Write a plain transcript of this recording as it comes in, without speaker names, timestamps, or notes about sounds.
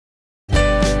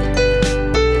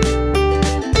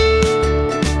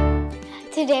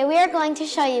are going to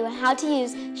show you how to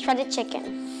use shredded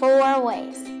chicken 4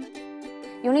 ways.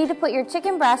 You'll need to put your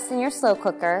chicken breasts in your slow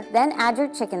cooker, then add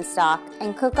your chicken stock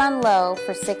and cook on low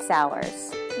for 6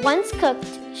 hours. Once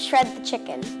cooked, shred the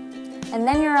chicken. And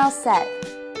then you're all set.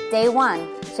 Day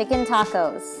 1, chicken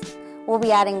tacos. We'll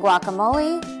be adding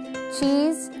guacamole,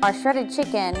 cheese, our shredded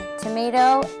chicken,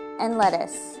 tomato, and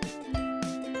lettuce.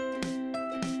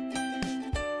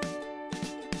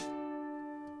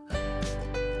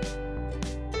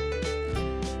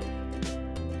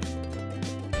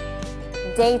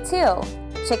 Day 2,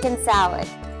 chicken salad.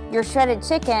 Your shredded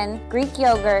chicken, Greek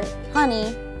yogurt,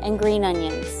 honey, and green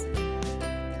onions.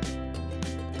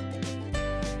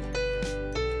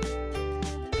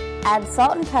 Add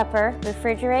salt and pepper,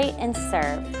 refrigerate, and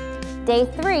serve. Day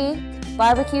 3,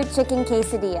 barbecue chicken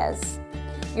quesadillas.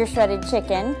 Your shredded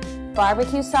chicken,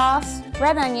 barbecue sauce,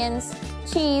 red onions,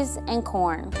 cheese, and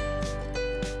corn.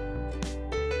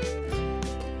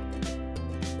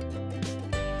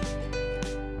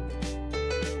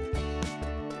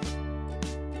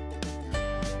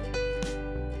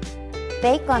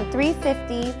 Bake on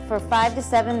 350 for 5 to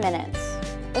 7 minutes.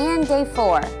 And day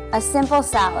 4, a simple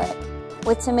salad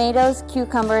with tomatoes,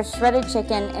 cucumbers, shredded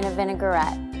chicken, and a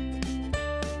vinaigrette.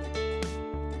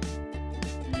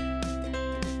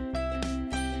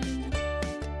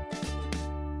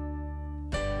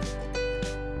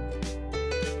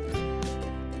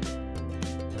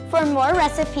 For more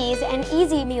recipes and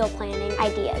easy meal planning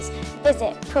ideas,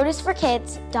 visit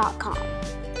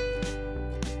produceforkids.com.